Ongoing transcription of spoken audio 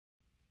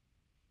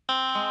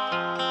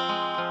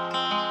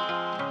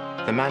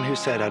The man who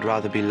said I'd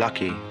rather be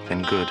lucky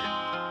than good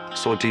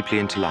saw deeply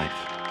into life.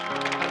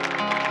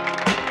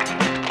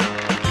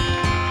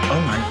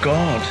 Oh my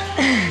God,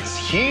 it's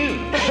huge.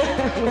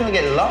 We're gonna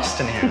get lost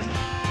in here.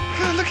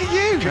 God, look at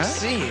you, Good to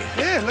see you.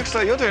 Yeah, it looks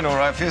like you're doing all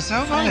right for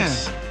yourself, aren't you?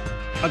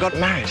 Thanks. I got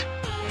married.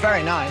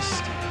 Very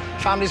nice.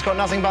 Family's got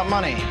nothing but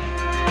money.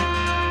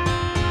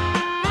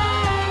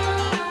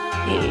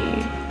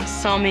 He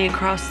saw me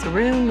across the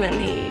room and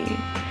he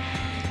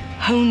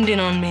honed in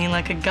on me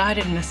like a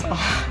guided missile.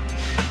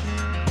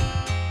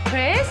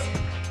 Chris?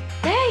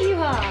 There you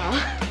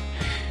are.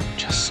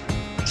 Just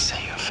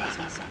say your phone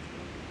number,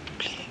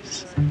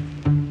 please.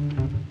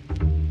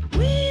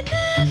 We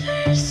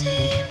never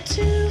seem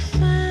to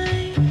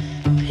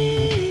find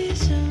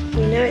peace.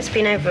 You know it's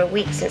been over a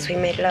week since we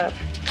made love.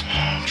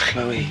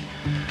 Chloe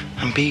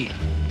and Bea.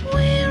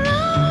 We're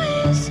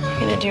always You're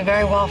gonna do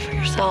very well for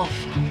yourself,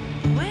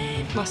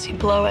 unless you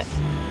blow it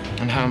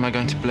And how am I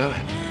going to blow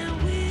it?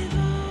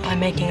 by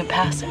making a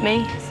pass at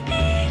me.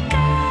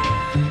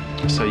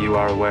 So you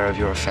are aware of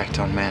your effect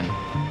on men.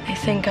 I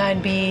think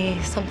I'd be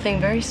something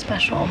very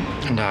special.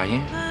 And are you?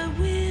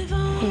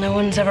 No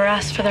one's ever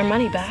asked for their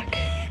money back.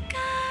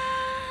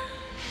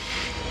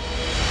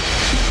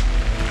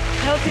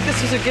 I don't think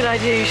this was a good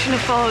idea. You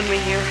shouldn't have followed me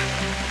here.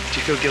 Do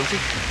you feel guilty?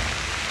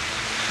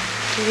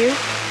 Do you?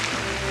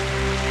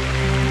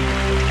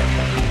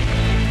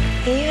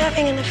 Are you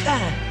having an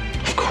affair?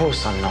 Of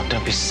course I'm not.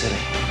 Don't be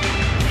silly.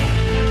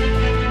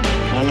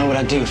 I don't know what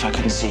I'd do if I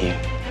couldn't see you.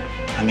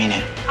 I mean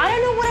it. I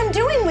don't know what I'm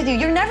doing with you.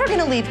 You're never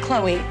gonna leave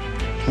Chloe.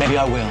 Maybe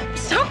I will.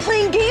 Stop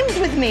playing games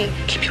with me.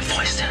 Keep your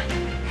voice down.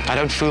 I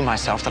don't fool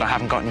myself that I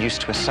haven't gotten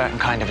used to a certain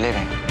kind of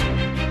living.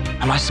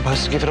 Am I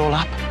supposed to give it all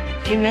up?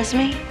 Do you miss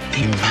me? Are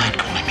you mad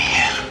calling me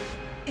here?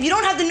 If you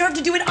don't have the nerve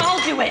to do it,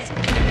 I'll do it.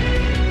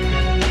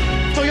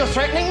 So you're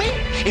threatening me?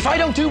 If I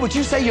don't do what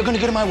you say, you're going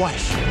to go to my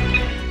wife.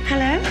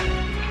 Hello?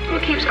 Who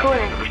keeps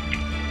calling?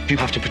 You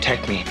have to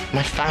protect me.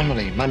 My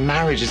family, my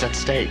marriage is at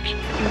stake.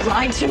 You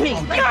lied to me.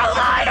 You're a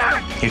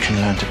liar. You can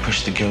learn to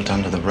push the guilt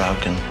under the rug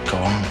and go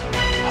on.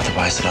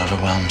 Otherwise, it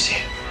overwhelms you.